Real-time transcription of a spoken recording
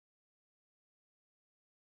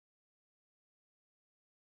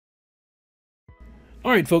All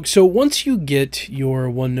right, folks, so once you get your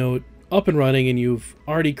OneNote up and running and you've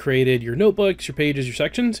already created your notebooks, your pages, your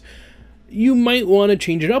sections, you might want to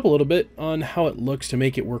change it up a little bit on how it looks to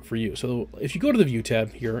make it work for you. So if you go to the View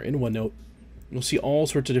tab here in OneNote, you'll see all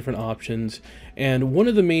sorts of different options. And one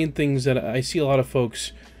of the main things that I see a lot of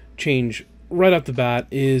folks change right off the bat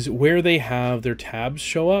is where they have their tabs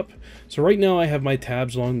show up. So right now I have my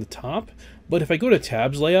tabs along the top, but if I go to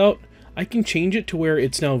tabs layout, I can change it to where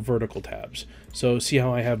it's now vertical tabs. So see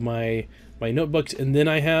how I have my notebooks, and then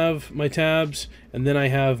I have my tabs, and then I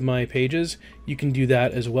have my pages. You can do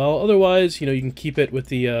that as well. Otherwise, you can keep it with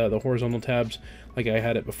the horizontal tabs like I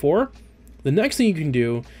had it before. The next thing you can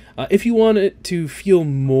do, if you want it to feel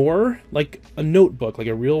more like a notebook, like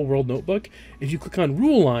a real world notebook, if you click on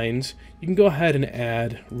rule lines, you can go ahead and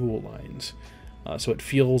add rule lines. So it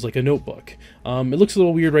feels like a notebook. It looks a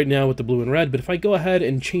little weird right now with the blue and red, but if I go ahead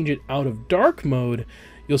and change it out of dark mode,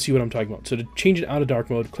 you'll see what I'm talking about. So to change it out of dark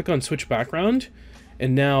mode, click on switch background,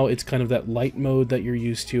 and now it's kind of that light mode that you're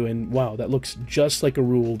used to, and wow, that looks just like a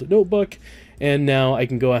ruled notebook. And now I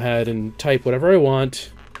can go ahead and type whatever I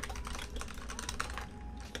want,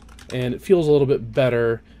 and it feels a little bit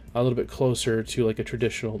better, a little bit closer to like a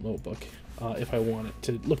traditional notebook if I want it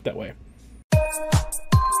to look that way.